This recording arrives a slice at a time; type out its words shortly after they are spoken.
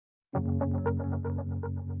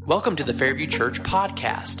Welcome to the Fairview Church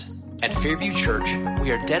podcast. At Fairview Church,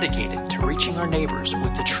 we are dedicated to reaching our neighbors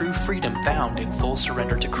with the true freedom found in full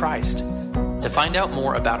surrender to Christ. To find out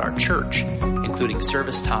more about our church, including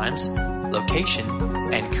service times, location,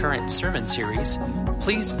 and current sermon series,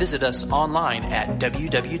 please visit us online at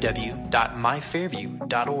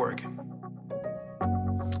www.myfairview.org.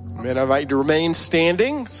 Man, I invite you to remain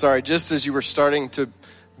standing. Sorry, just as you were starting to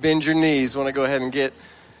bend your knees, I want to go ahead and get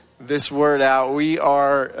this word out. We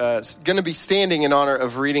are going to be standing in honor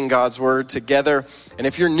of reading God's word together. And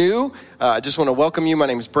if you're new, I just want to welcome you. My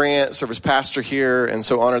name is Brant, service pastor here, and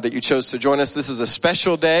so honored that you chose to join us. This is a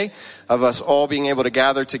special day of us all being able to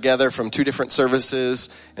gather together from two different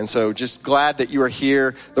services. And so just glad that you are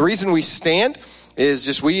here. The reason we stand is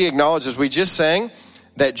just we acknowledge, as we just sang,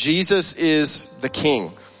 that Jesus is the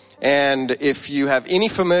King. And if you have any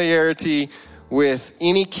familiarity with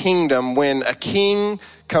any kingdom, when a king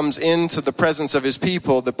comes into the presence of his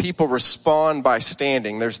people, the people respond by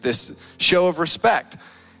standing. There's this show of respect.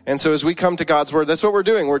 And so as we come to God's word, that's what we're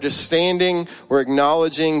doing. We're just standing, we're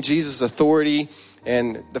acknowledging Jesus' authority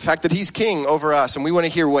and the fact that he's king over us. And we want to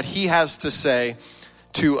hear what he has to say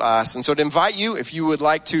to us. And so to invite you, if you would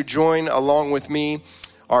like to join along with me,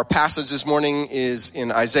 our passage this morning is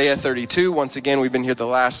in Isaiah 32. Once again, we've been here the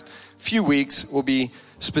last few weeks. We'll be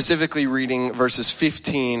specifically reading verses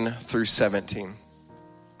 15 through 17.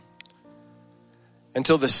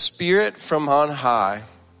 Until the Spirit from on high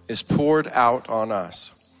is poured out on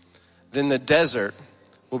us, then the desert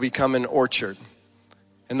will become an orchard,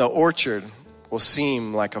 and the orchard will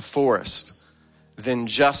seem like a forest. Then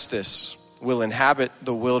justice will inhabit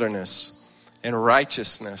the wilderness, and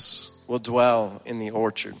righteousness will dwell in the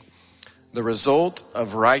orchard. The result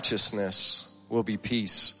of righteousness will be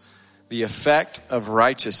peace. The effect of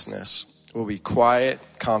righteousness will be quiet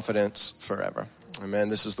confidence forever. Amen.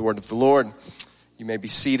 This is the word of the Lord. You may be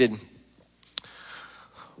seated.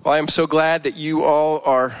 Well, I am so glad that you all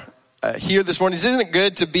are here this morning. Isn't it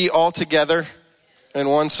good to be all together in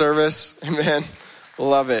one service? Amen.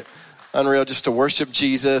 Love it. Unreal just to worship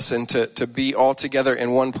Jesus and to be all together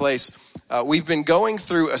in one place. We've been going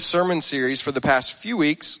through a sermon series for the past few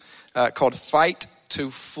weeks called Fight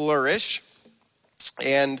to Flourish.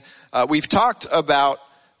 And we've talked about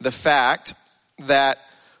the fact that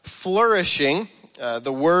flourishing,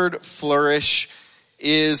 the word flourish,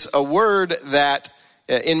 is a word that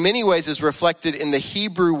in many ways is reflected in the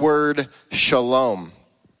Hebrew word shalom.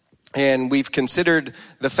 And we've considered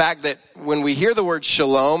the fact that when we hear the word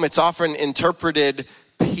shalom, it's often interpreted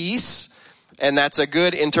peace, and that's a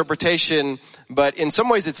good interpretation, but in some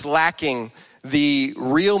ways it's lacking the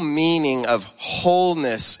real meaning of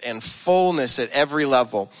wholeness and fullness at every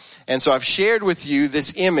level. And so I've shared with you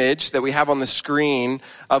this image that we have on the screen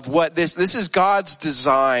of what this is God's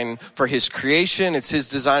design for his creation. It's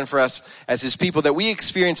his design for us as his people, that we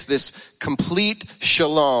experience this complete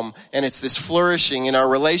shalom. And it's this flourishing in our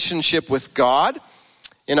relationship with God,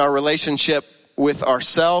 in our relationship with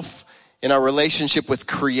ourselves, in our relationship with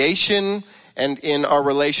creation, and in our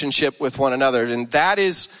relationship with one another. And that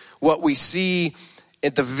is what we see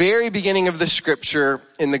at the very beginning of the scripture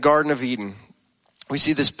in the Garden of Eden. We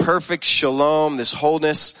see this perfect shalom, this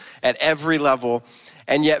wholeness at every level.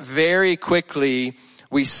 And yet very quickly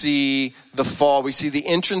we see the fall. We see the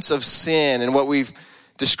entrance of sin and what we've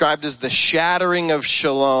described as the shattering of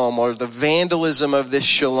shalom, or the vandalism of this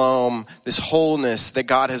shalom, this wholeness that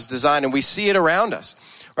God has designed. And we see it around us.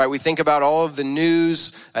 Right, we think about all of the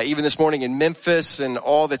news, even this morning in Memphis and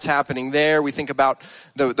all that's happening there. We think about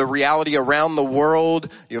the reality around the world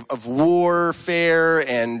of warfare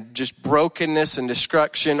and just brokenness and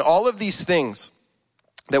destruction. All of these things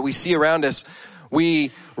that we see around us,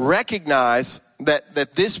 we recognize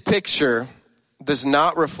that this picture does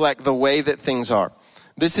not reflect the way that things are.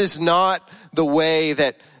 This is not the way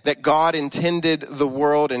that God intended the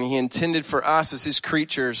world, and he intended for us as his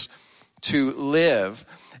creatures to live.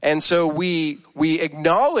 And so we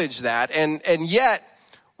acknowledge that, and yet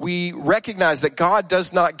we recognize that God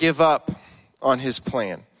does not give up on his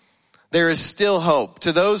plan. There is still hope.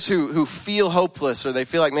 To those who feel hopeless, or they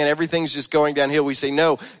feel like, man, everything's just going downhill, we say,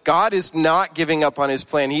 no, God is not giving up on his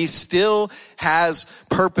plan. He still has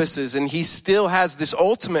purposes, and he still has this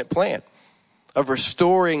ultimate plan of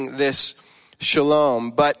restoring this shalom.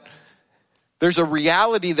 But there's a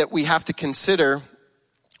reality that we have to consider,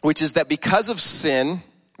 which is that because of sin,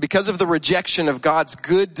 because of the rejection of God's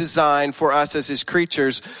good design for us as his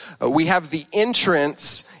creatures, we have the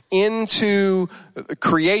entrance into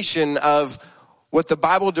creation of what the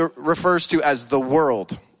Bible refers to as the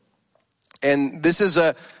world. And this is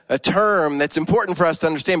a term that's important for us to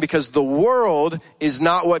understand because the world is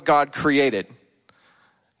not what God created.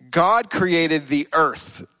 God created the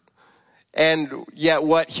earth. And yet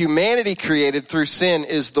what humanity created through sin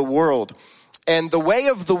is the world. And the way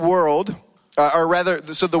of the world,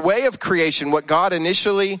 so the way of creation, what God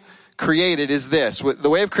initially created is this. The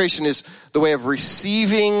way of creation is the way of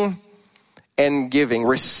receiving and giving.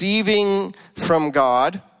 Receiving from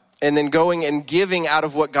God and then going and giving out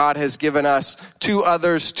of what God has given us to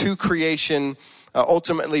others, to creation,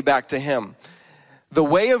 ultimately back to Him. The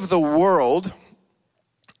way of the world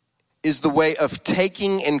is the way of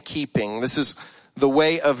taking and keeping. This is the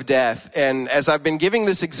way of death. And as I've been giving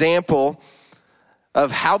this example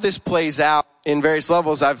of how this plays out in various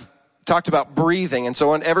levels, I've talked about breathing. And so I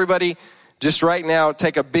want everybody just right now,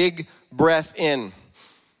 take a big breath in.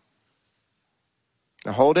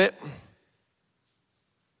 Now hold it.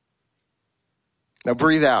 Now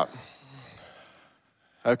breathe out.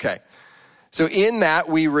 Okay. So in that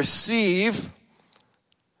we receive,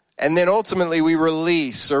 and then ultimately we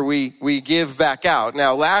release or we give back out.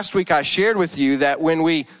 Now last week I shared with you that when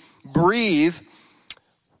we breathe,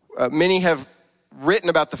 many have written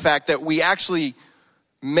about the fact that we actually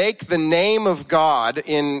make the name of God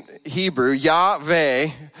in Hebrew, Yahweh,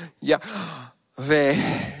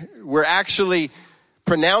 we're actually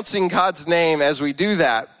pronouncing God's name as we do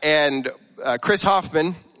that. And Chris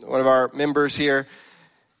Hoffman, one of our members here,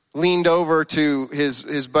 leaned over to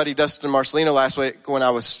his buddy Dustin Marcelino last week when I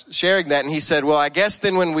was sharing that, and he said, well, I guess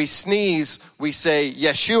then when we sneeze, we say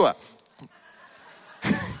Yeshua.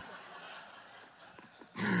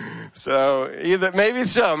 So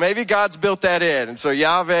maybe God's built that in. And so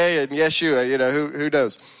Yahweh and Yeshua, who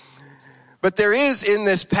knows? But there is in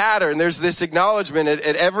this pattern, there's this acknowledgement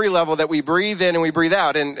at every level that we breathe in and we breathe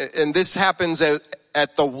out. And this happens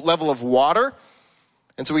at the level of water.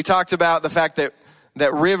 And so we talked about the fact that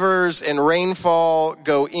rivers and rainfall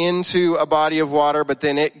go into a body of water, but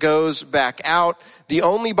then it goes back out. The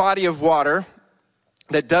only body of water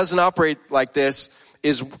that doesn't operate like this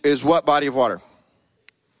is what body of water?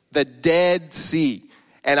 The Dead Sea.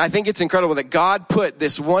 And I think it's incredible that God put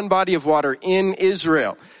this one body of water in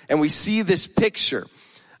Israel. And we see this picture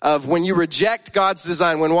of when you reject God's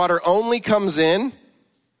design, when water only comes in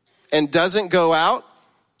and doesn't go out,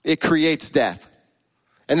 it creates death.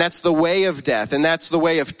 And that's the way of death. And that's the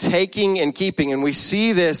way of taking and keeping. And we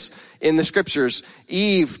see this in the scriptures.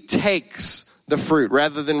 Eve takes the fruit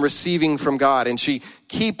rather than receiving from God, and she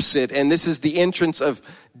keeps it. And this is the entrance of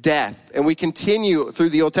death. And we continue through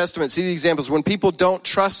the Old Testament, see the examples when people don't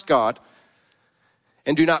trust God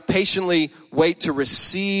and do not patiently wait to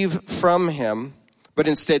receive from Him, but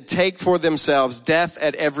instead take for themselves death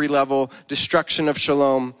at every level, destruction of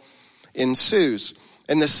shalom ensues.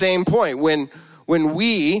 And the same point, when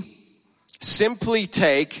we simply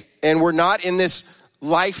take, and we're not in this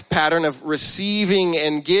life pattern of receiving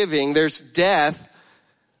and giving, there's death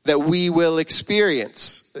that we will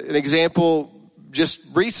experience. An example just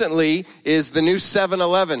recently is the new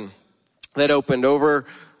 7-Eleven that opened over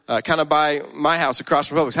kind of by my house across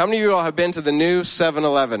from Publix. How many of you all have been to the new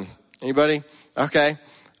 7-Eleven? Anybody? Okay.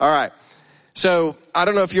 All right. So I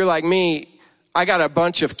don't know if you're like me. I got a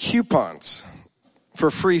bunch of coupons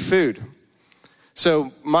for free food.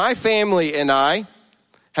 So my family and I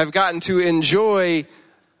have gotten to enjoy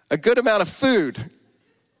a good amount of food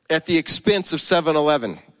at the expense of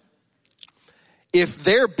 7-Eleven. If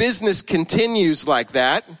their business continues like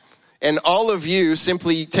that, and all of you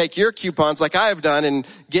simply take your coupons like I have done and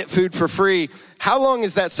get food for free, how long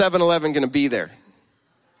is that 7-Eleven going to be there?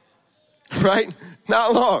 Right?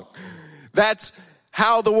 Not long. That's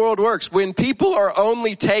how the world works. When people are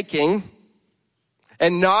only taking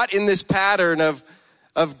and not in this pattern of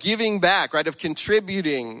giving back, right, of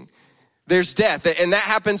contributing, there's death. And that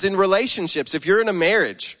happens in relationships. If you're in a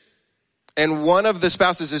marriage and one of the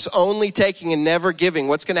spouses is only taking and never giving,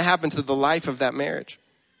 what's going to happen to the life of that marriage?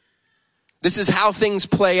 This is how things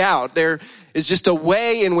play out. There is just a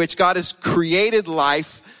way in which God has created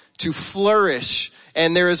life to flourish.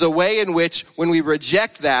 And there is a way in which when we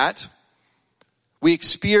reject that, we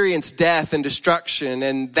experience death and destruction.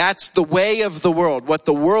 And that's the way of the world. What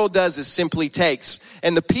the world does is simply takes.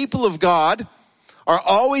 And the people of God are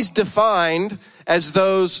always defined as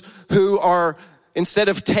those who are, instead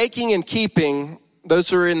of taking and keeping, those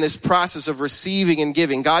who are in this process of receiving and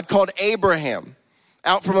giving. God called Abraham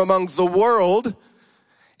out from among the world,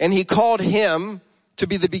 and He called him to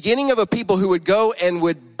be the beginning of a people who would go and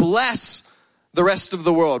would bless the rest of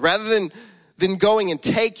the world. Rather than going and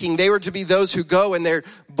taking, they were to be those who go and they're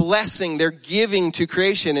blessing, they're giving to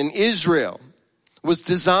creation. And Israel was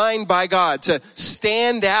designed by God to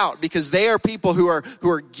stand out because they are people who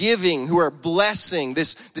are giving, who are blessing,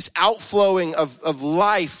 this outflowing of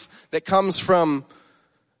life that comes from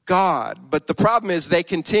God. But the problem is they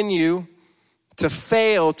continue to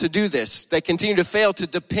fail to do this. They continue to fail to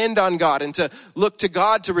depend on God and to look to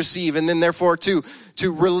God to receive, and then therefore to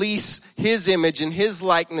release his image and his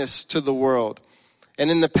likeness to the world. And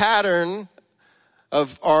in the pattern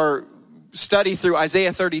of our study through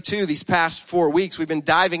Isaiah 32 these past 4 weeks, we've been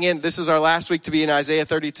diving in. This is our last week to be in Isaiah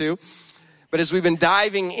 32. But as we've been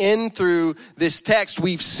diving in through this text,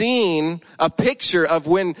 we've seen a picture of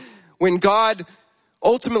when God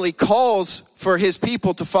ultimately calls for his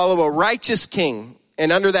people to follow a righteous king,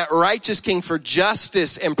 and under that righteous king for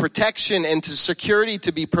justice and protection and to security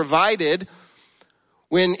to be provided.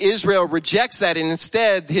 When Israel rejects that, and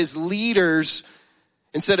instead his leaders,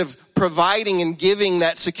 instead of providing and giving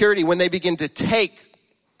that security, when they begin to take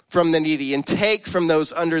from the needy and take from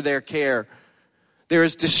those under their care, there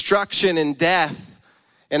is destruction and death.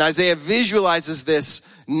 And Isaiah visualizes this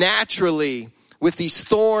naturally with these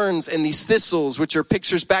thorns and these thistles, which are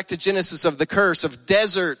pictures back to Genesis of the curse, of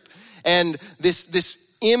desert, and this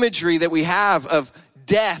imagery that we have of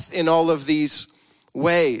death in all of these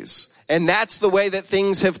ways. And that's the way that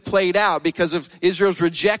things have played out because of Israel's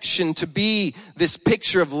rejection to be this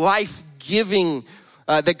picture of life-giving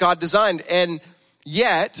that God designed. And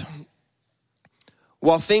yet,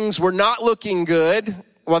 while things were not looking good,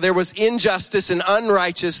 while there was injustice and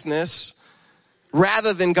unrighteousness,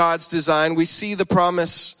 rather than God's design, we see the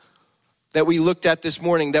promise that we looked at this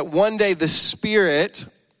morning, that one day the Spirit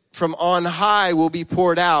from on high will be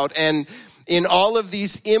poured out. And in all of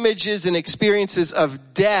these images and experiences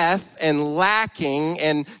of death and lacking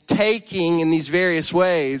and taking in these various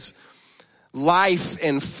ways, life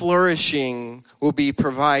and flourishing will be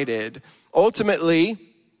provided. Ultimately,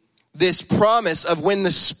 this promise of when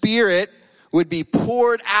the Spirit would be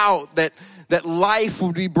poured out, that life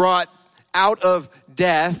would be brought out of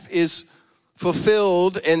death, is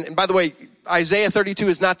fulfilled. And by the way, Isaiah 32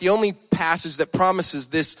 is not the only passage that promises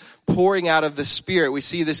this pouring out of the Spirit. We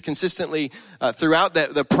see this consistently throughout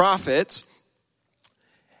the prophets.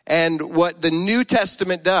 And what the New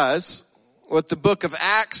Testament does, what the book of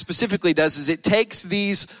Acts specifically does, is it takes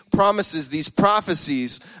these promises, these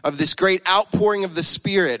prophecies of this great outpouring of the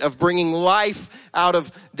Spirit, of bringing life out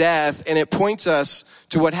of death, and it points us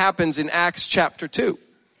to what happens in Acts chapter 2,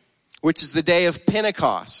 which is the day of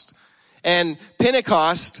Pentecost. And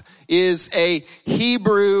Pentecost is a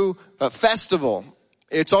Hebrew festival.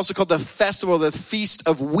 It's also called the festival, the Feast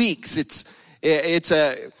of Weeks. It's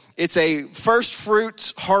a first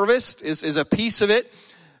fruits harvest is a piece of it,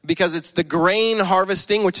 because it's the grain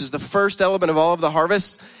harvesting, which is the first element of all of the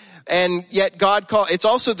harvest. And yet it's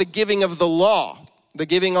also the giving of the law, the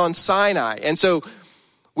giving on Sinai. And so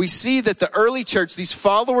we see that the early church, these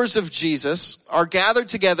followers of Jesus, are gathered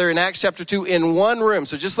together in Acts chapter 2 in one room.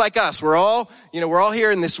 So just like us, we're all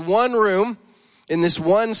here in this one room, in this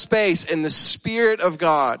one space, and the Spirit of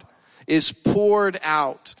God is poured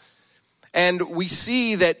out. And we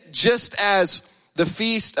see that just as the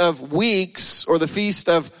Feast of Weeks, or the Feast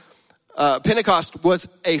of Pentecost, was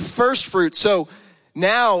a first fruit, so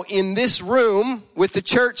now in this room with the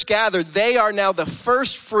church gathered, they are now the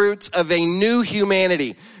first fruits of a new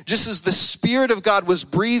humanity. Just as the Spirit of God was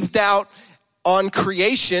breathed out on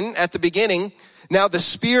creation at the beginning, now the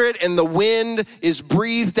Spirit and the wind is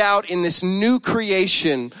breathed out in this new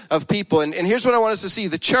creation of people. And here's what I want us to see.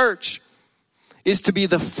 The church is to be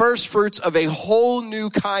the first fruits of a whole new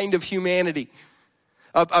kind of humanity.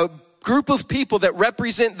 A group of people that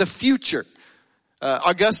represent the future.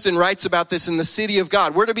 Augustine writes about this in The City of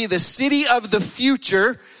God. We're to be the city of the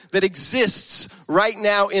future that exists right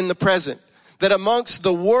now in the present. That amongst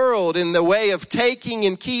the world, in the way of taking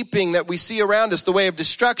and keeping that we see around us, the way of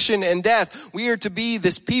destruction and death, we are to be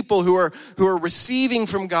this people who are receiving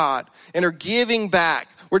from God and are giving back.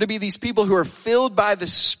 We're to be these people who are filled by the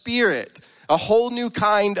Spirit, a whole new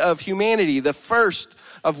kind of humanity, the first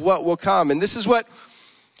of what will come. And this is what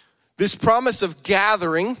this promise of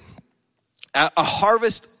gathering, a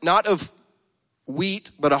harvest not of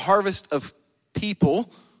wheat, but a harvest of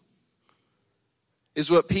people, is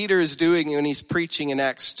what Peter is doing when he's preaching in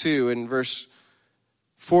Acts 2. In verse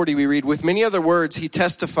 40 we read, "With many other words he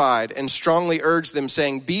testified and strongly urged them,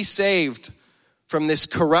 saying, 'Be saved from this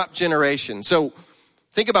corrupt generation.'" So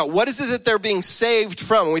think about, what is it that they're being saved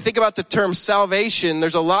from? When we think about the term salvation,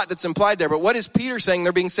 there's a lot that's implied there. But what is Peter saying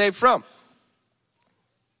they're being saved from?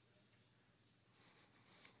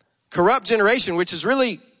 Corrupt generation, which is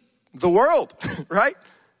really the world, right?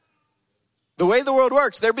 The way the world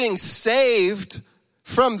works. They're being saved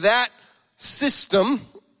from that system,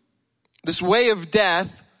 this way of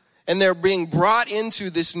death, and they're being brought into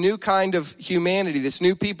this new kind of humanity, this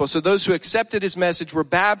new people. So those who accepted his message were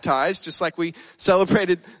baptized, just like we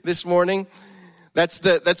celebrated this morning. That's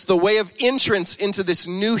the way of entrance into this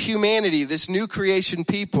new humanity, this new creation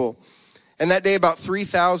people. And that day about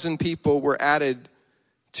 3,000 people were added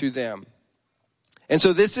to them. And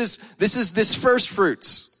so this is first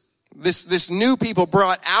fruits. This new people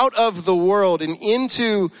brought out of the world and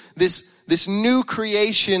into this new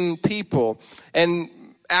creation people. And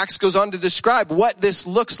Acts goes on to describe what this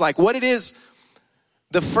looks like, what it is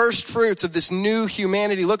the first fruits of this new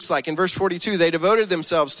humanity looks like. In verse 42, they devoted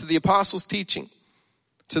themselves to the apostles' teaching,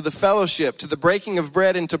 to the fellowship, to the breaking of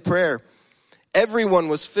bread, and to prayer. Everyone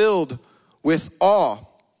was filled with awe.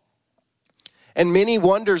 And many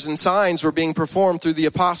wonders and signs were being performed through the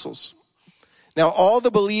apostles. Now all the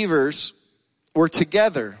believers were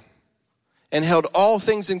together and held all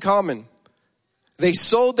things in common. They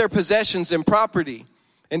sold their possessions and property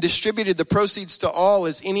and distributed the proceeds to all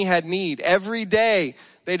as any had need. Every day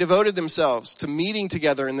they devoted themselves to meeting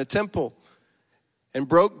together in the temple and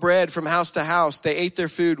broke bread from house to house. They ate their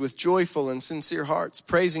food with joyful and sincere hearts,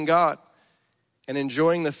 praising God and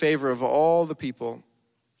enjoying the favor of all the people.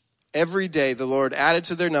 Every day the Lord added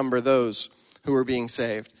to their number those who were being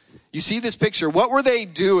saved. You see this picture. What were they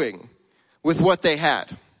doing with what they had?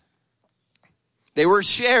 They were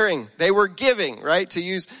sharing. They were giving, right? To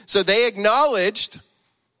use. So they acknowledged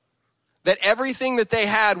that everything that they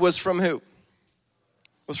had was from who?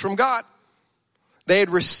 Was from God. They had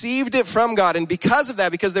received it from God. And because of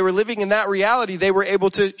that, because they were living in that reality, they were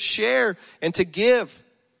able to share and to give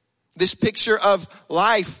this picture of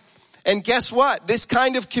life. And guess what? This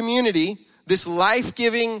kind of community, this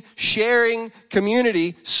life-giving, sharing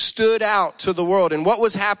community stood out to the world. And what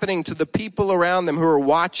was happening to the people around them who were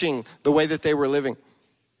watching the way that they were living?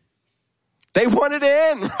 They wanted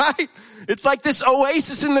in, right? It's like this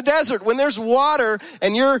oasis in the desert. When there's water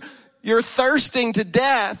and you're thirsting to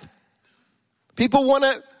death, people want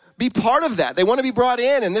to be part of that. They want to be brought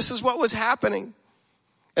in. And this is what was happening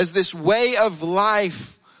as this way of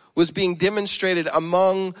life was being demonstrated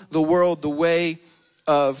among the world, the way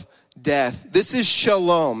of death. This is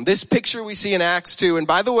shalom. This picture we see in Acts 2. And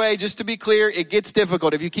by the way, just to be clear, it gets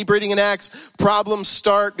difficult. If you keep reading in Acts, problems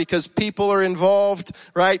start because people are involved,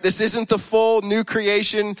 right? This isn't the full new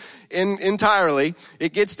creation entirely.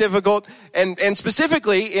 It gets difficult. And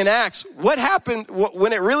specifically in Acts, what happened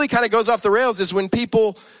when it really kind of goes off the rails is when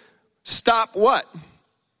people stop what?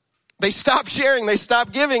 They stop sharing, they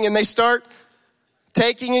stop giving, and they start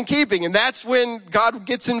taking and keeping. And that's when God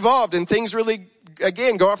gets involved and things really,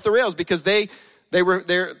 again, go off the rails because they're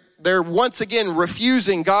once again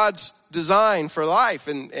refusing God's design for life.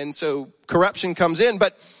 And so corruption comes in.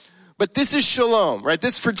 But this is shalom, right?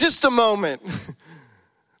 This, for just a moment,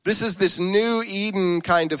 this is this new Eden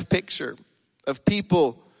kind of picture of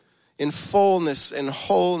people in fullness and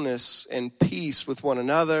wholeness and peace with one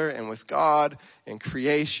another and with God and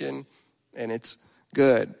creation. And it's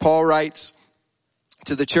good. Paul writes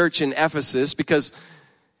to the church in Ephesus because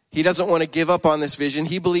he doesn't want to give up on this vision.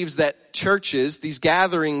 He believes that churches, these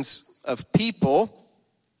gatherings of people,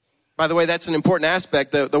 by the way, that's an important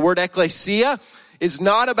aspect. The word ecclesia is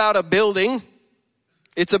not about a building.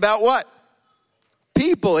 It's about what?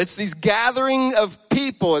 People. It's these gathering of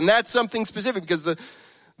people. And that's something specific because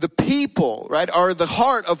the people, right, are the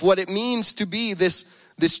heart of what it means to be this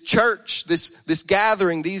church, this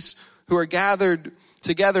gathering, these who are gathered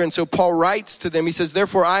together. And so Paul writes to them, he says,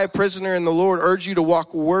 therefore I, a prisoner in the Lord, urge you to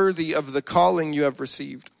walk worthy of the calling you have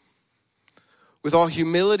received, with all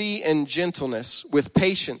humility and gentleness, with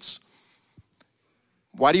patience.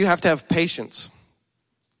 Why do you have to have patience?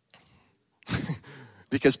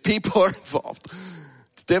 Because people are involved.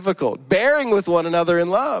 It's difficult. Bearing with one another in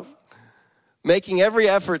love, making every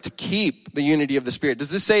effort to keep the unity of the Spirit. Does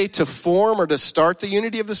this say to form or to start the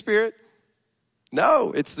unity of the Spirit?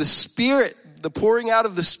 No, it's the Spirit, the pouring out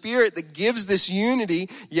of the Spirit that gives this unity,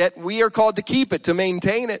 yet we are called to keep it, to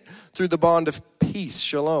maintain it through the bond of peace,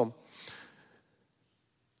 shalom.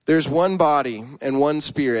 There's one body and one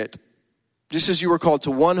Spirit, just as you were called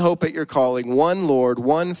to one hope at your calling, one Lord,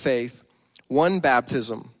 one faith, one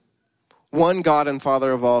baptism, one God and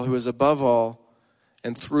Father of all, who is above all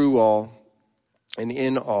and through all and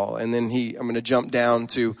in all. And then I'm going to jump down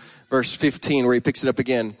to verse 15 where he picks it up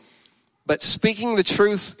again. But speaking the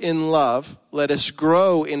truth in love, let us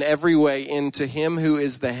grow in every way into him who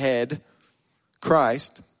is the head,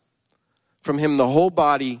 Christ. From him the whole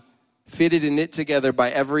body, fitted and knit together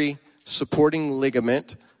by every supporting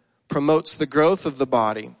ligament, promotes the growth of the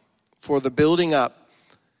body for the building up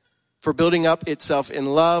for building up itself in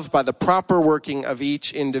love by the proper working of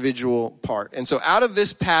each individual part. And so out of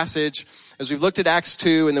this passage, as we've looked at Acts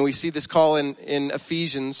 2, and then we see this call in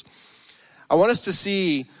Ephesians, I want us to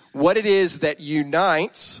see what it is that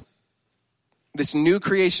unites this new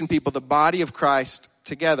creation people, the body of Christ,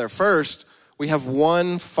 together. First, we have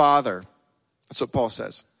one Father. That's what Paul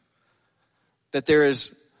says. That there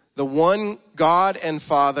is the one God and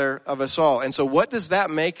Father of us all. And so what does that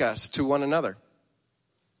make us to one another?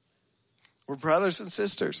 We're brothers and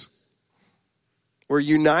sisters. We're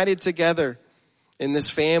united together in this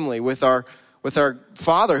family with our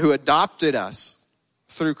Father who adopted us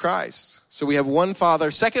through Christ. So we have one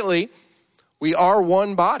Father. Secondly, we are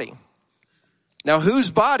one body. Now,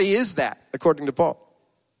 whose body is that, according to Paul?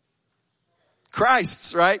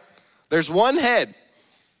 Christ's, right? There's one head.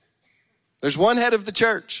 There's one head of the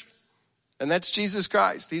church, and that's Jesus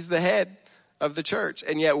Christ. He's the head of the church,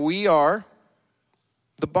 and yet we are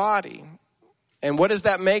the body. And what does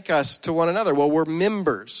that make us to one another? Well, we're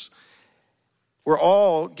members. We're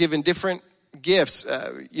all given different gifts.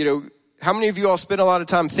 How many of you all spend a lot of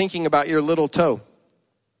time thinking about your little toe?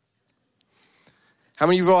 How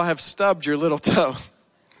many of you all have stubbed your little toe?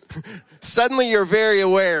 Suddenly you're very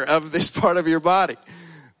aware of this part of your body.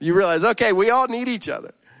 You realize, okay, we all need each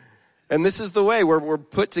other. And this is the way we're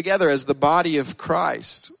put together as the body of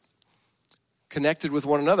Christ, connected with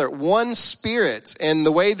one another. One spirit. And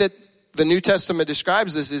the way that the New Testament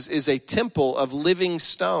describes this is a temple of living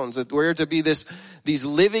stones. That we're to be these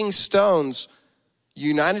living stones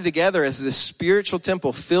united together as this spiritual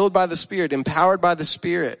temple, filled by the Spirit, empowered by the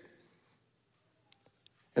Spirit.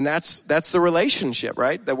 And that's the relationship,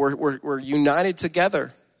 right? That we're united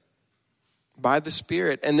together by the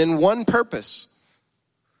Spirit. And then one purpose.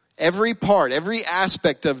 Every part, every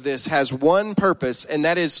aspect of this has one purpose, and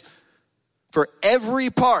that is for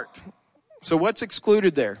every part. So what's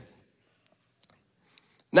excluded there?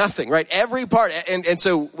 Nothing, right? Every part. And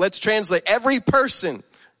so let's translate every person.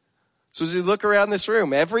 So as you look around this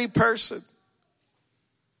room, every person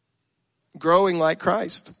growing like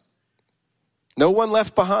Christ. No one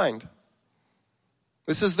left behind.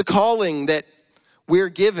 This is the calling that we're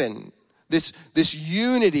given. This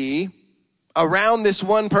unity around this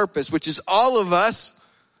one purpose, which is all of us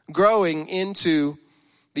growing into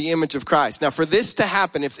the image of Christ. Now, for this to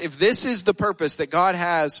happen, if this is the purpose that God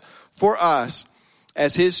has for us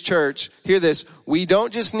as his church, hear this, we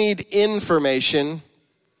don't just need information,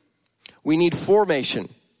 we need formation.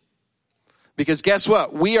 Because guess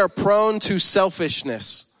what? We are prone to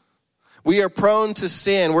selfishness. We are prone to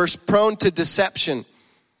sin. We're prone to deception.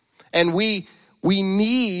 And we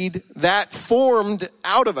need that formed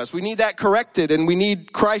out of us. We need that corrected, and we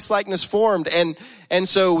need Christ-likeness formed. And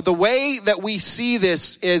so the way that we see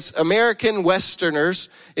this is American Westerners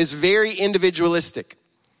is very individualistic,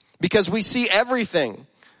 because we see everything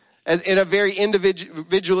as in a very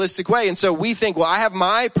individualistic way. And so we think, well, I have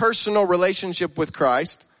my personal relationship with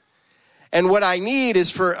Christ, and what I need is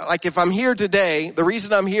for, like, if I'm here today, the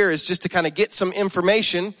reason I'm here is just to kind of get some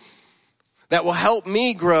information that will help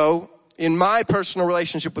me grow in my personal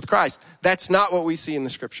relationship with Christ. That's not what we see in the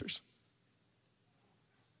scriptures.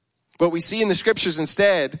 What we see in the scriptures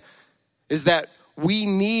instead is that we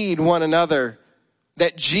need one another,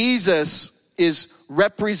 that Jesus is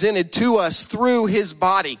represented to us through his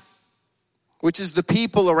body, which is the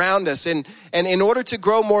people around us. And in order to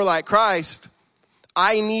grow more like Christ,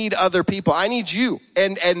 I need other people. I need you.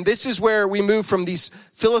 And this is where we move from these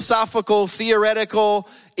philosophical, theoretical,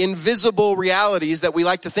 invisible realities that we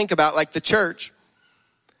like to think about, like the church,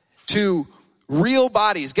 to real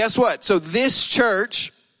bodies. Guess what? So this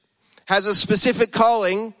church has a specific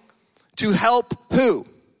calling to help who?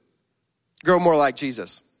 Grow more like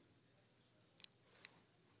Jesus.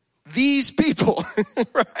 These people,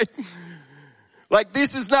 right? Like,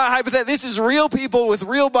 this is not hypothetical. This is real people with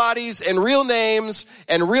real bodies and real names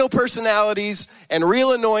and real personalities and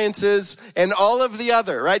real annoyances and all of the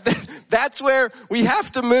other, right? That's where we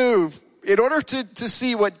have to move in order to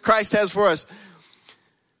see what Christ has for us.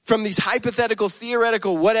 From these hypothetical,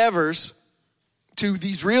 theoretical whatevers to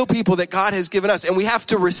these real people that God has given us. And we have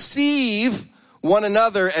to receive one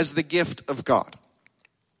another as the gift of God.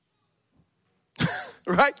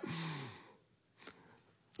 Right?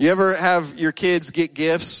 You ever have your kids get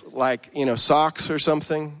gifts like, socks or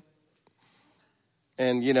something?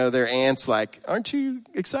 And, their aunt's like, aren't you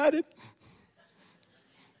excited?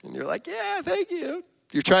 And you're like, yeah, thank you.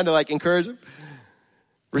 You're trying to encourage them.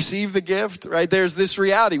 Receive the gift, right? There's this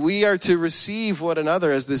reality. We are to receive one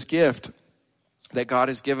another as this gift that God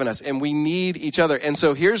has given us. And we need each other. And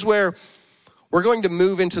so here's where we're going to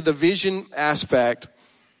move into the vision aspect.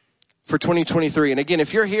 for 2023. And again,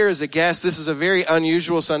 if you're here as a guest, this is a very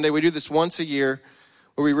unusual Sunday. We do this once a year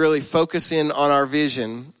where we really focus in on our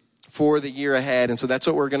vision for the year ahead. And so that's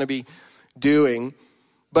what we're going to be doing.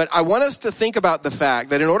 But I want us to think about the fact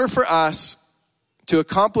that in order for us to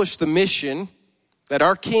accomplish the mission that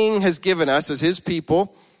our King has given us as his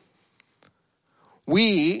people,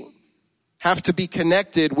 we have to be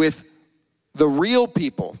connected with the real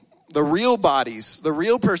people, the real bodies, the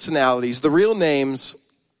real personalities, the real names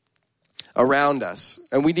around us.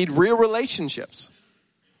 And we need real relationships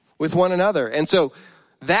with one another. And so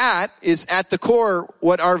that is at the core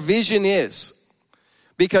what our vision is.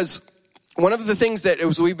 Because one of the things that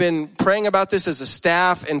as we've been praying about this as a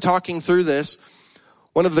staff and talking through this,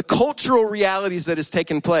 one of the cultural realities that has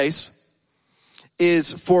taken place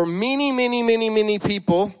is for many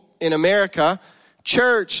people in America,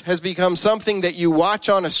 church has become something that you watch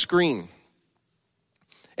on a screen.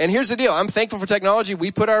 And here's the deal. I'm thankful for technology. We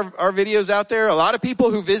put our videos out there. A lot of people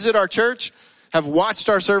who visit our church have watched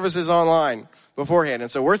our services online beforehand. And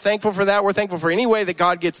so we're thankful for that. We're thankful for any way that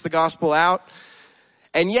God gets the gospel out.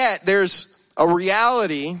 And yet there's a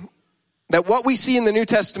reality that what we see in the New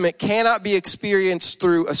Testament cannot be experienced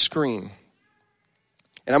through a screen.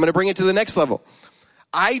 And I'm going to bring it to the next level.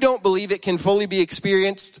 I don't believe it can fully be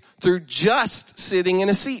experienced through just sitting in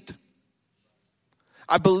a seat.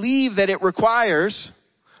 I believe that it requires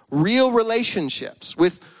real relationships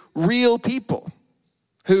with real people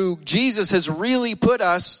who Jesus has really put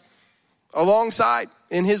us alongside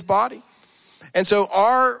in his body. And so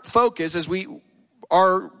our focus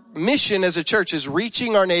our mission as a church is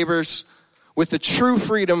reaching our neighbors with the true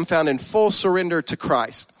freedom found in full surrender to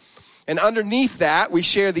Christ. And underneath that, we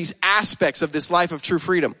share these aspects of this life of true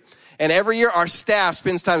freedom. And every year, our staff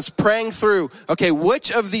spends time praying through, okay,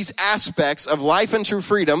 which of these aspects of life and true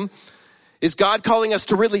freedom is God calling us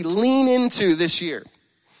to really lean into this year?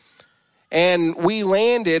 And we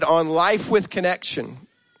landed on life with connection.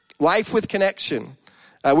 Life with connection,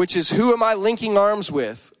 which is who am I linking arms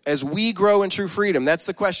with as we grow in true freedom? That's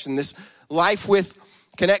the question, this life with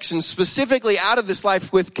connection. Specifically out of this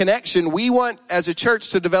life with connection, we want as a church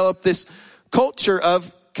to develop this culture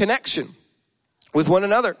of connection with one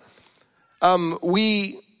another.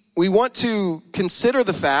 We want to consider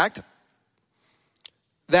the fact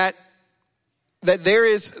that there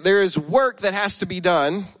is work that has to be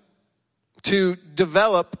done to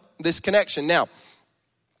develop this connection. Now,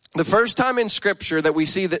 the first time in Scripture that we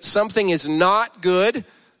see that something is not good,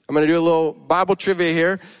 I'm going to do a little Bible trivia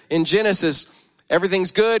here. In Genesis,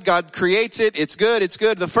 everything's good. God creates it. It's good. It's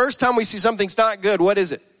good. The first time we see something's not good, what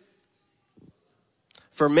is it?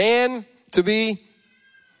 For man to be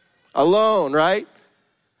alone, right?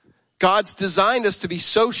 God's designed us to be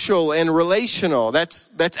social and relational. That's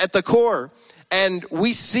at the core. And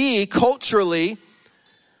we see culturally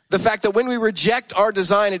the fact that when we reject our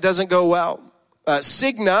design, it doesn't go well.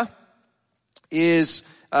 Cigna is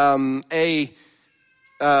a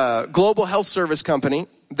global health service company.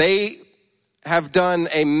 They have done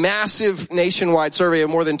a massive nationwide survey of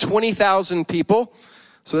more than 20,000 people.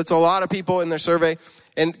 So that's a lot of people in their survey.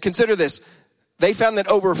 And consider this. They found that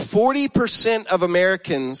over 40% of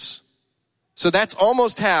Americans, so that's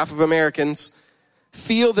almost half of Americans,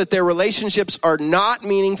 feel that their relationships are not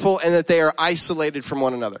meaningful and that they are isolated from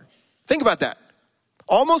one another. Think about that.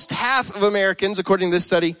 Almost half of Americans, according to this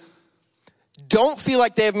study, don't feel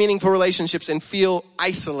like they have meaningful relationships and feel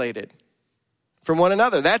isolated from one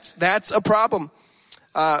another. That's a problem.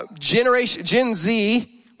 Gen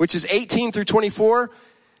Z, which is 18 through 24,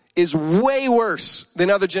 is way worse than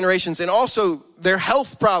other generations. And also their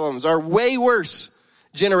health problems are way worse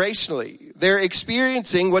generationally. They're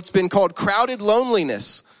experiencing what's been called crowded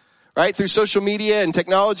loneliness, right? Through social media and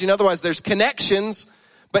technology and otherwise. There's connections,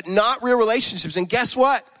 but not real relationships. And guess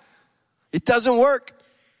what? It doesn't work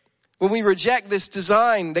when we reject this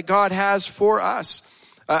design that God has for us.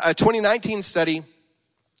 A 2019 study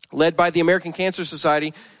led by the American Cancer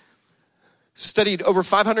Society studied over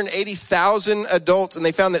 580,000 adults, and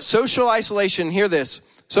they found that social isolation, hear this,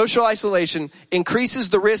 social isolation increases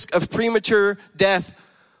the risk of premature death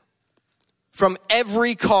from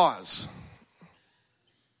every cause.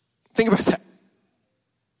 Think about that.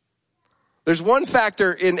 There's one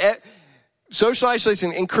factor in social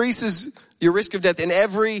isolation increases your risk of death in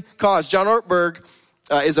every cause. John Ortberg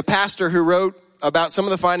is a pastor who wrote about some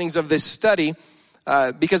of the findings of this study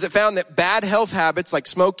because it found that bad health habits like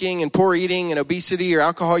smoking and poor eating and obesity or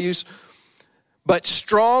alcohol use, but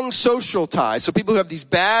strong social ties, so people who have these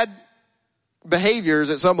bad behaviors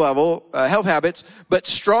at some level, health habits, but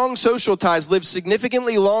strong social ties live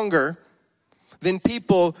significantly longer than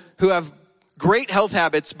people who have great health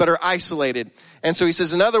habits but are isolated. And so he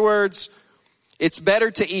says, in other words, it's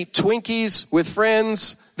better to eat Twinkies with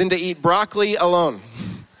friends than to eat broccoli alone.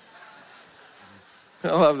 I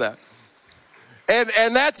love that.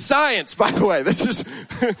 And that's science, by the way. This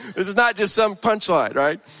is not just some punchline,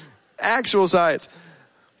 right? Actual science.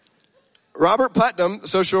 Robert Putnam,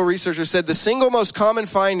 social researcher, said the single most common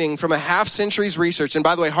finding from a half-century's research, and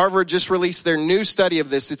by the way, Harvard just released their new study of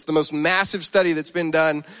this. It's the most massive study that's been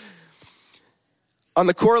done on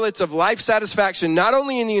the correlates of life satisfaction, not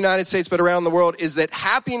only in the United States but around the world, is that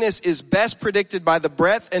happiness is best predicted by the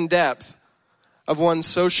breadth and depth of one's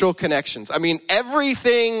social connections. I mean,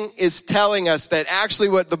 everything is telling us that actually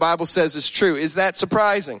what the Bible says is true. Is that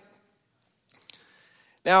surprising?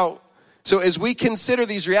 Now, so as we consider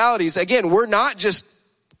these realities, again,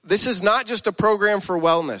 this is not just a program for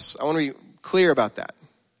wellness. I want to be clear about that.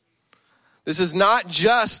 This is not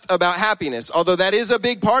just about happiness, although that is a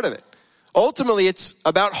big part of it. Ultimately, it's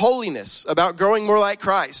about holiness, about growing more like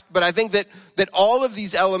Christ. But I think that all of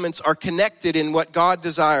these elements are connected in what God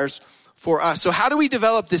desires for us. So how do we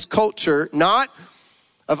develop this culture, not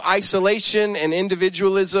of isolation and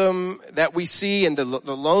individualism that we see and the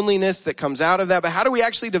loneliness that comes out of that, but how do we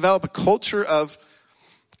actually develop a culture of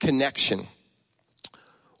connection?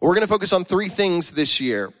 We're going to focus on three things this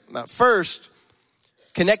year. First,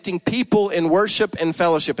 connecting people in worship and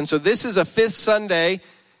fellowship. And so this is a fifth Sunday,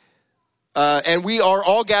 and we are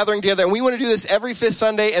all gathering together, and we want to do this every fifth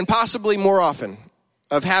Sunday and possibly more often,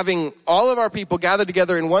 of having all of our people gathered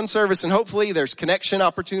together in one service, and hopefully there's connection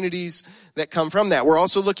opportunities that come from that. We're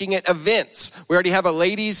also looking at events. We already have a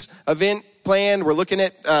ladies event planned. We're looking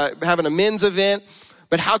at having a men's event.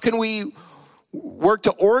 But how can we work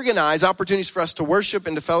to organize opportunities for us to worship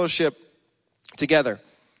and to fellowship together?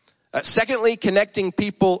 Secondly, connecting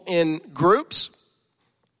people in groups.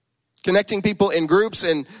 Connecting people in groups,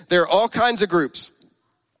 and there are all kinds of groups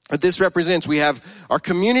that this represents. We have our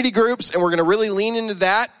community groups, and we're going to really lean into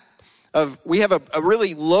that. We have a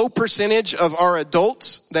really low percentage of our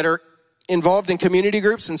adults that are involved in community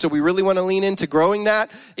groups, and so we really want to lean into growing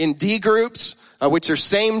that. In D groups, which are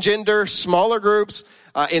same gender, smaller groups.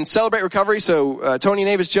 In Celebrate Recovery, so Tony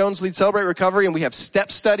Navis-Jones leads Celebrate Recovery, and we have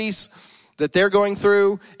step studies that they're going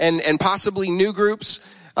through, and possibly new groups.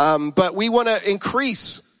 But we want to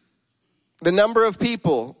increase the number of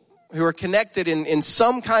people who are connected in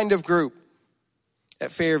some kind of group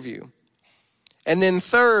at Fairview. And then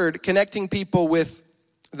third, connecting people with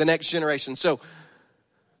the next generation. So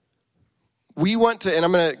we want to, and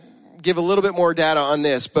I'm going to give a little bit more data on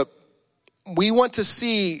this, but we want to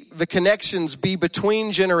see the connections be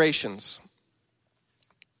between generations.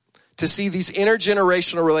 To see these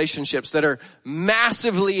intergenerational relationships that are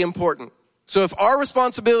massively important. So if our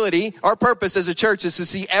responsibility, our purpose as a church is to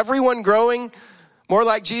see everyone growing more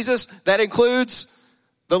like Jesus, that includes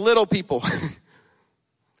the little people,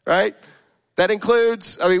 right? That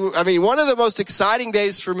includes, I mean, one of the most exciting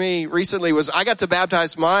days for me recently was I got to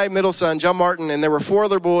baptize my middle son, John Martin, and there were 4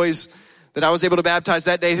 other boys that I was able to baptize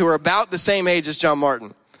that day who were about the same age as John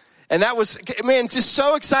Martin. And that was, man, it's just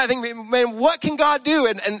so exciting. Man, what can God do?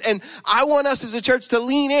 And I want us as a church to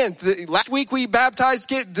lean in. Last week we baptized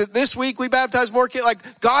kids. This week we baptized more kids.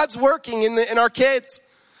 Like, God's working in our kids.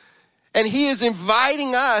 And he is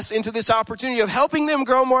inviting us into this opportunity of helping them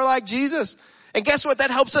grow more like Jesus. And guess what?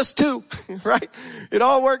 That helps us too, right? It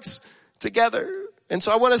all works together. And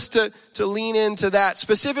so I want us to lean into that.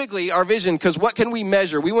 Specifically, our vision, because what can we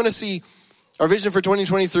measure? We want to see, our vision for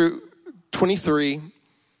 2020 through 23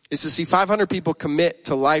 is to see 500 people commit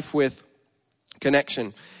to life with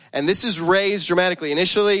connection. And this is raised dramatically.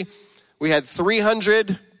 Initially, we had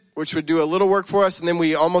 300, which would do a little work for us, and then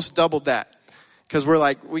we almost doubled that. Because we're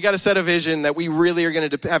like, we got to set a vision that we really are going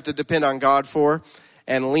to have to depend on God for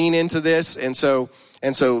and lean into this. And so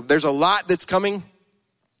there's a lot that's coming.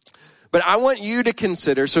 But I want you to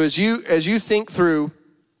consider, so as you think through,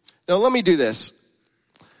 now let me do this.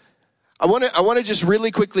 I want to just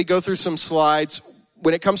really quickly go through some slides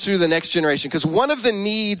when it comes to the next generation. Because one of the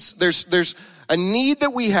needs, there's a need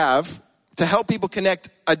that we have to help people connect,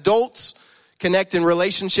 adults connect in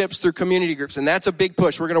relationships through community groups. And that's a big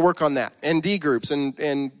push. We're going to work on that. And D groups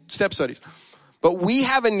and step studies. But we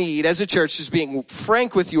have a need as a church, just being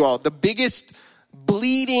frank with you all, the biggest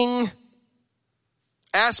bleeding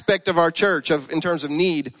aspect of our church in terms of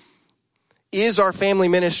need is our family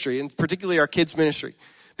ministry, and particularly our kids ministry.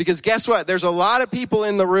 Because guess what? There's a lot of people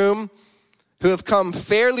in the room who have come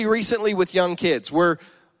fairly recently with young kids. We're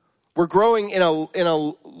growing in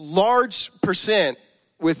a large percent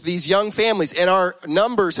with these young families, and our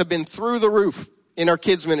numbers have been through the roof in our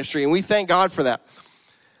kids ministry, and we thank God for that.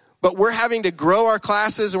 But we're having to grow our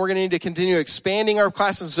classes, and we're going to need to continue expanding our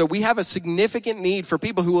classes. So we have a significant need for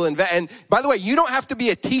people who will invest. And by the way, you don't have to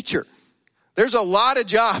be a teacher. There's a lot of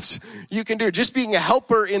jobs you can do. Just being a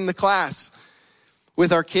helper in the class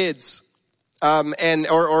with our kids,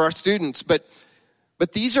 or our students. But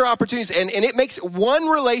these are opportunities, and it makes one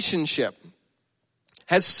relationship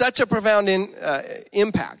has such a profound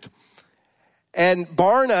impact. And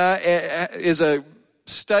Barna is a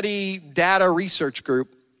study data research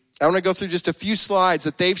group. I want to go through just a few slides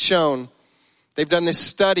that they've shown. They've done this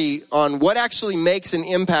study on what actually makes an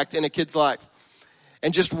impact in a kid's life.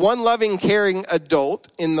 And just one loving, caring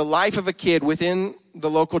adult in the life of a kid within the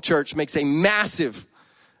local church makes a massive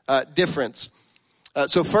difference.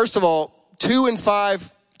 So first of all, 2 in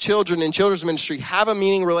 5 children in children's ministry have a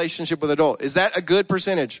meaning relationship with adult. Is that a good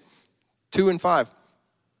percentage? 2 in 5?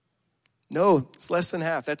 No, it's less than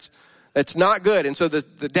half. That's not good. And so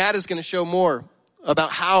the data is going to show more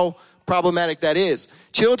about how problematic that is.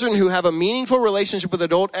 Children who have a meaningful relationship with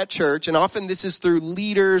adult at church, and often this is through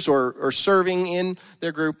leaders or serving in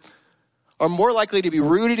their group, are more likely to be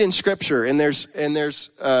rooted in Scripture. And there's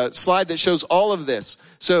a slide that shows all of this.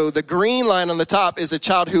 So the green line on the top is a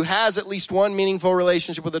child who has at least one meaningful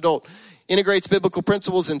relationship with adult, integrates biblical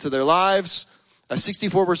principles into their lives.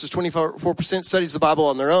 64 versus 24% studies the Bible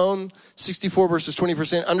on their own. 64 versus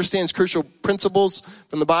 20% understands crucial principles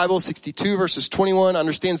from the Bible. 62 versus 21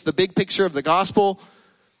 understands the big picture of the gospel.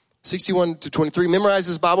 61 to 23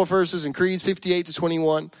 memorizes Bible verses and creeds. 58 to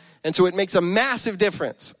 21. And so it makes a massive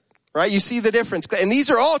difference, right? You see the difference. And these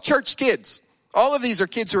are all church kids. All of these are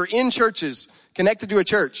kids who are in churches, connected to a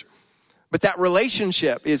church. But that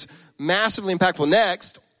relationship is massively impactful.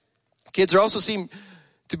 Next, kids are also seen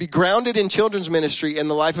to be grounded in children's ministry and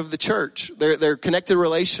the life of the church. They're connected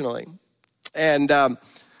relationally. And I'll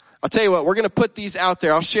tell you what, we're going to put these out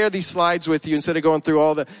there. I'll share these slides with you instead of going through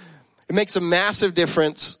all it makes a massive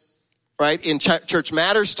difference, right? In church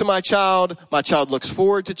matters to my child. My child looks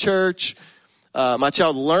forward to church. My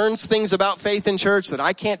child learns things about faith in church that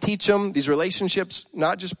I can't teach them. These relationships,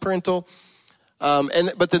 not just parental.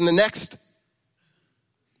 But then the next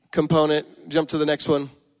component, jump to the next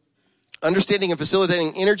one. Understanding and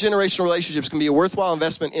facilitating intergenerational relationships can be a worthwhile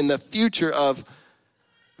investment in the future of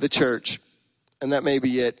the church. And that may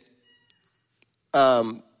be it.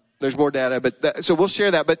 There's more data, so we'll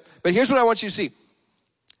share that. But here's what I want you to see.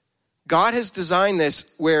 God has designed this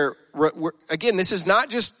where again, this is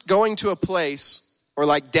not just going to a place or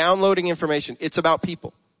like downloading information. It's about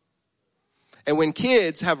people. And when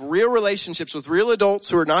kids have real relationships with real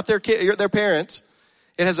adults who are not their parents,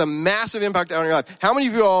 it has a massive impact on your life. How many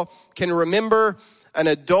of you all can remember an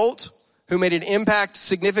adult who made an impact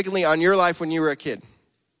significantly on your life when you were a kid?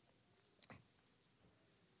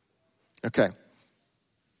 Okay.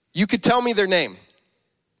 You could tell me their name.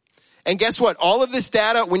 And guess what? All of this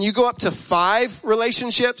data, when you go up to 5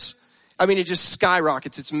 relationships, it just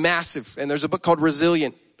skyrockets. It's massive. And there's a book called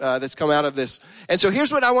Resilient that's come out of this. And so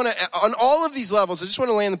here's what I want to, on all of these levels, I just want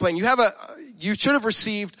to land the plane. You should have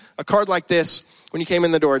received a card like this when you came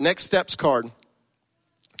in the door, Next Steps card.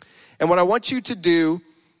 And what I want you to do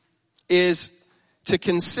is to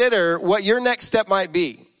consider what your next step might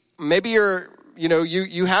be. Maybe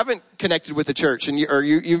you haven't connected with the church and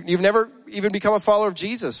you've never even become a follower of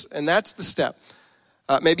Jesus. And that's the step.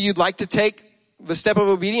 Maybe you'd like to take the step of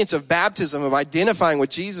obedience of baptism, of identifying with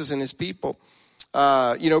Jesus and his people.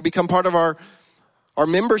 Become part of our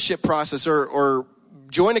membership process or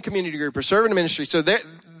join a community group or serve in a ministry. So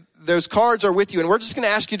those cards are with you, and we're just going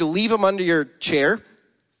to ask you to leave them under your chair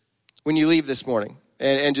when you leave this morning.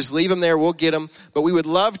 And just leave them there. We'll get them. But we would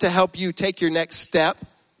love to help you take your next step,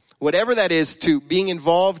 whatever that is, to being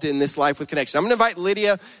involved in this life with connection. I'm going to invite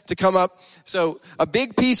Lydia to come up. So a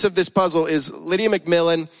big piece of this puzzle is Lydia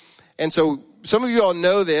McMillan. And so some of you all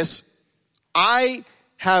know this. I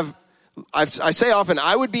say often,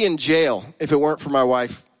 I would be in jail if it weren't for my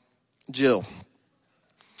wife, Jill.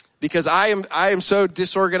 Because I am so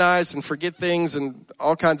disorganized and forget things and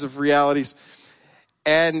all kinds of realities.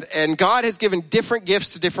 And God has given different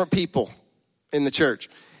gifts to different people in the church.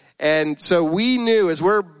 And so we knew as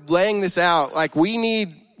we're laying this out, like we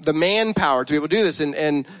need the manpower to be able to do this.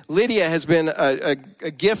 And Lydia has been a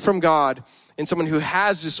gift from God and someone who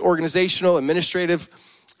has just organizational, administrative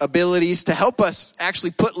abilities to help us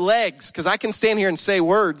actually put legs. Because I can stand here and say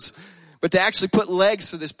words, but to actually put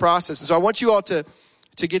legs to this process. And so I want you all to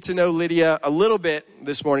get to know Lydia a little bit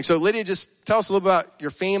this morning. So Lydia, just tell us a little about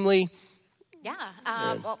your family. Yeah.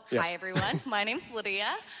 Hi everyone. My name's Lydia.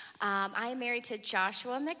 I am married to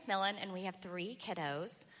Joshua McMillan, and we have 3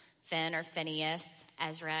 kiddos. Finn or Phineas,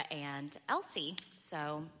 Ezra, and Elsie.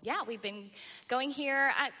 So, yeah, we've been going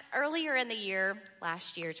here earlier in the year.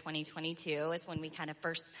 Last year, 2022, is when we kind of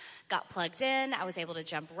first got plugged in. I was able to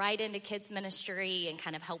jump right into kids ministry and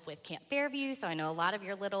kind of help with Camp Fairview. So I know a lot of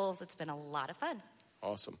your littles. It's been a lot of fun.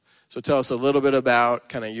 Awesome. So tell us a little bit about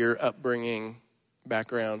kind of your upbringing,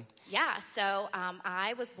 background. Yeah, so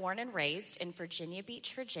I was born and raised in Virginia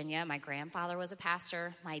Beach, Virginia. My grandfather was a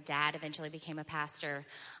pastor. My dad eventually became a pastor.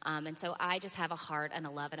 And so I just have a heart and a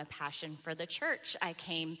love and a passion for the church. I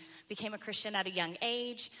became a Christian at a young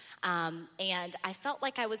age. And I felt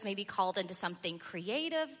like I was maybe called into something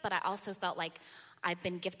creative, but I also felt like I've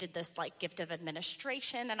been gifted this gift of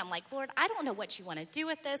administration. And I'm like, Lord, I don't know what you want to do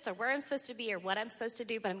with this or where I'm supposed to be or what I'm supposed to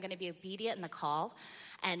do, but I'm going to be obedient in the call.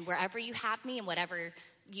 And wherever you have me and whatever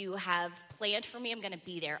you have planned for me, I'm going to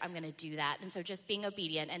be there. I'm going to do that. And so just being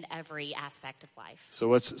obedient in every aspect of life. So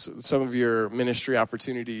what's some of your ministry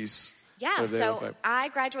opportunities? Yeah, so I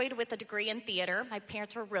graduated with a degree in theater. My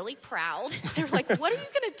parents were really proud. They were like, what are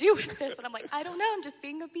you going to do with this? And I'm like, I don't know. I'm just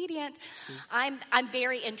being obedient. I'm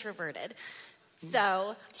very introverted.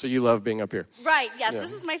 So you love being up here. Right, yes. Yeah.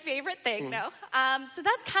 This is my favorite thing, no. So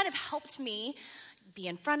that's kind of helped me be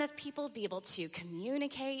in front of people, be able to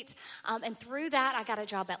communicate. And through that, I got a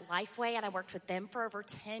job at Lifeway, and I worked with them for over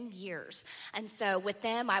 10 years. And so with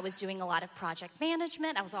them, I was doing a lot of project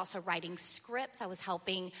management. I was also writing scripts. I was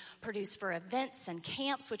helping produce for events and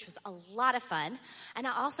camps, which was a lot of fun. And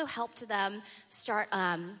I also helped them start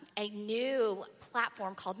a new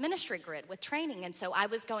platform called Ministry Grid with training. And so I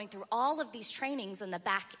was going through all of these trainings in the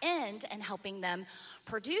back end and helping them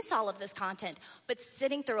produce all of this content, but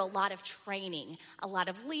sitting through a lot of training, a lot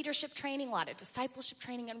of leadership training, a lot of discipleship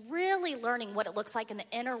training, and really learning what it looks like in the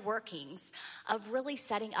inner workings of really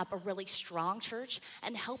setting up a really strong church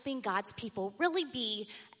and helping God's people really be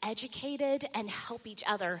educated and help each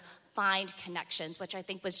other find connections, which I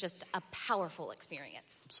think was just a powerful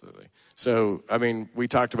experience. Absolutely. So, I mean, we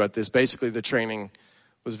talked about this. Basically, the training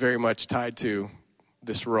was very much tied to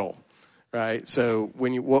this role. Right. So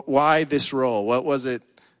why this role? What was it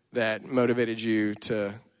that motivated you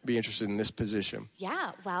to be interested in this position?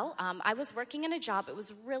 Yeah. Well, I was working in a job. It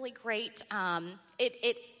was really great.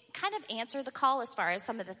 It kind of answered the call as far as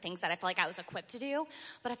some of the things that I felt like I was equipped to do.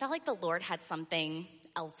 But I felt like the Lord had something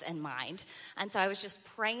else in mind. And so I was just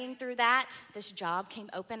praying through that. This job came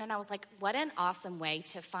open, and I was like, what an awesome way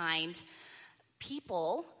to find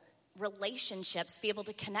people, relationships, be able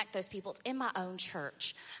to connect those people in my own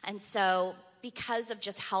church. And so because of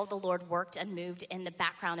just how the Lord worked and moved in the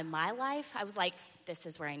background in my life, I was like, this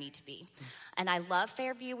is where I need to be. And I love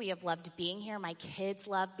Fairview. We have loved being here. My kids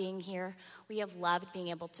love being here. We have loved being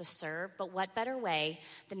able to serve. But what better way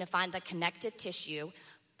than to find the connective tissue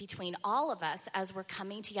between all of us as we're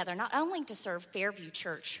coming together, not only to serve Fairview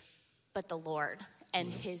Church, but the Lord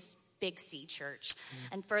and his Big C church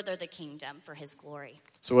and further the kingdom for his glory.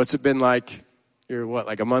 So what's it been like? You're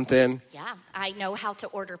like a month in? Yeah, I know how to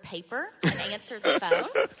order paper and answer the phone.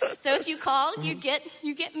 So if you call, you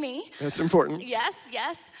get me. That's important.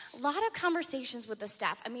 Yes. A lot of conversations with the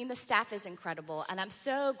staff. I mean, the staff is incredible, and I'm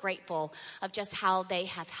so grateful of just how they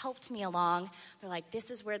have helped me along. They're like,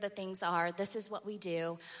 this is where the things are. This is what we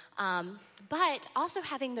do. But also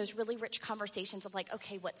having those really rich conversations of like,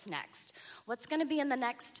 okay, what's next? What's going to be in the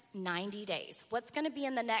next 90 days? What's going to be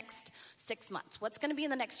in the next 6 months? What's going to be in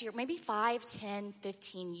the next year? Maybe 5, 10,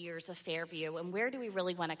 15 years of Fairview, and where do we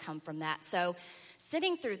really want to come from that? So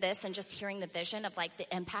sitting through this and just hearing the vision of like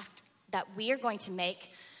the impact that we are going to make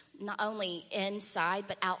not only inside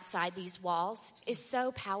but outside these walls is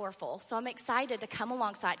so powerful. So I'm excited to come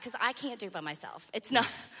alongside, because I can't do it by myself.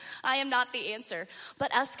 I am not the answer.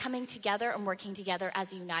 But us coming together and working together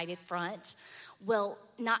as a united front will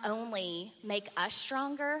not only make us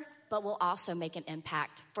stronger, but will also make an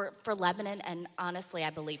impact for Lebanon and honestly, I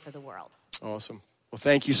believe, for the world. Awesome. Well,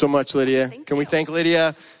 thank you so much, Lydia. Can we thank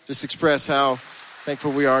Lydia? Just express how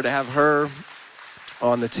thankful we are to have her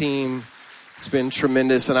on the team. It's been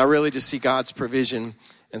tremendous, and I really just see God's provision.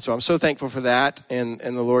 And so I'm so thankful for that and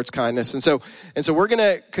the Lord's kindness. And so we're going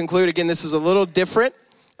to conclude. Again, this is a little different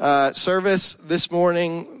service this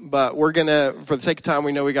morning, but we're going to, for the sake of time,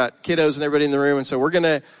 we know we got kiddos and everybody in the room, and so we're going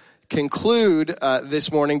to conclude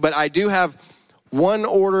this morning. But I do have one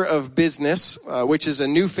order of business, which is a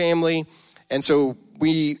new family. And so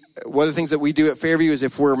one of the things that we do at Fairview is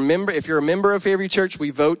if you're a member of Fairview Church,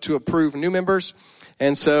 we vote to approve new members.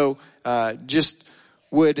 And so just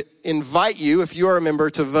would invite you, if you are a member,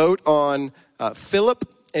 to vote on Philip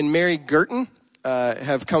and Mary Girton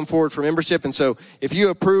have come forward for membership. And so if you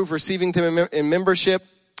approve receiving them in membership,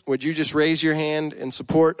 would you just raise your hand in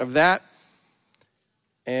support of that?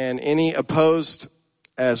 And any opposed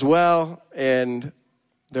as well? And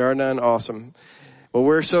there are none. Awesome. Well,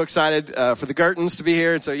 we're so excited for the Gertons to be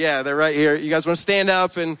here. And so, yeah, they're right here. You guys want to stand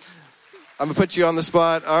up, and I'm going to put you on the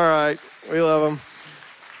spot. All right. We love them.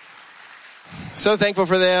 So thankful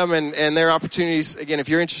for them and their opportunities. Again, if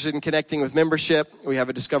you're interested in connecting with membership, we have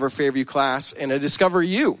a Discover Fairview class and a Discover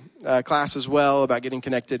You class as well about getting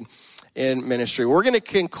connected in ministry. We're going to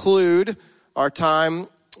conclude our time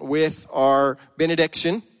with our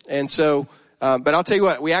benediction. And so, but I'll tell you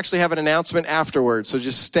what, we actually have an announcement afterwards. So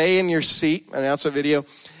just stay in your seat, announcement video,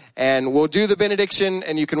 and we'll do the benediction,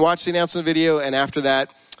 and you can watch the announcement video, and after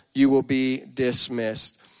that, you will be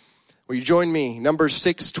dismissed. Will you join me? Numbers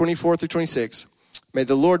 6:24-26. May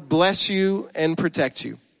the Lord bless you and protect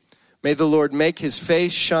you. May the Lord make his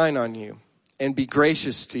face shine on you and be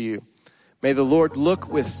gracious to you. May the Lord look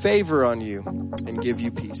with favor on you and give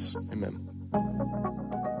you peace. Amen.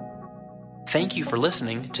 Thank you for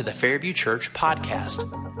listening to the Fairview Church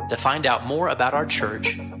podcast. To find out more about our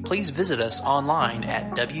church, please visit us online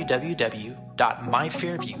at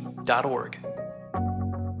www.myfairview.org.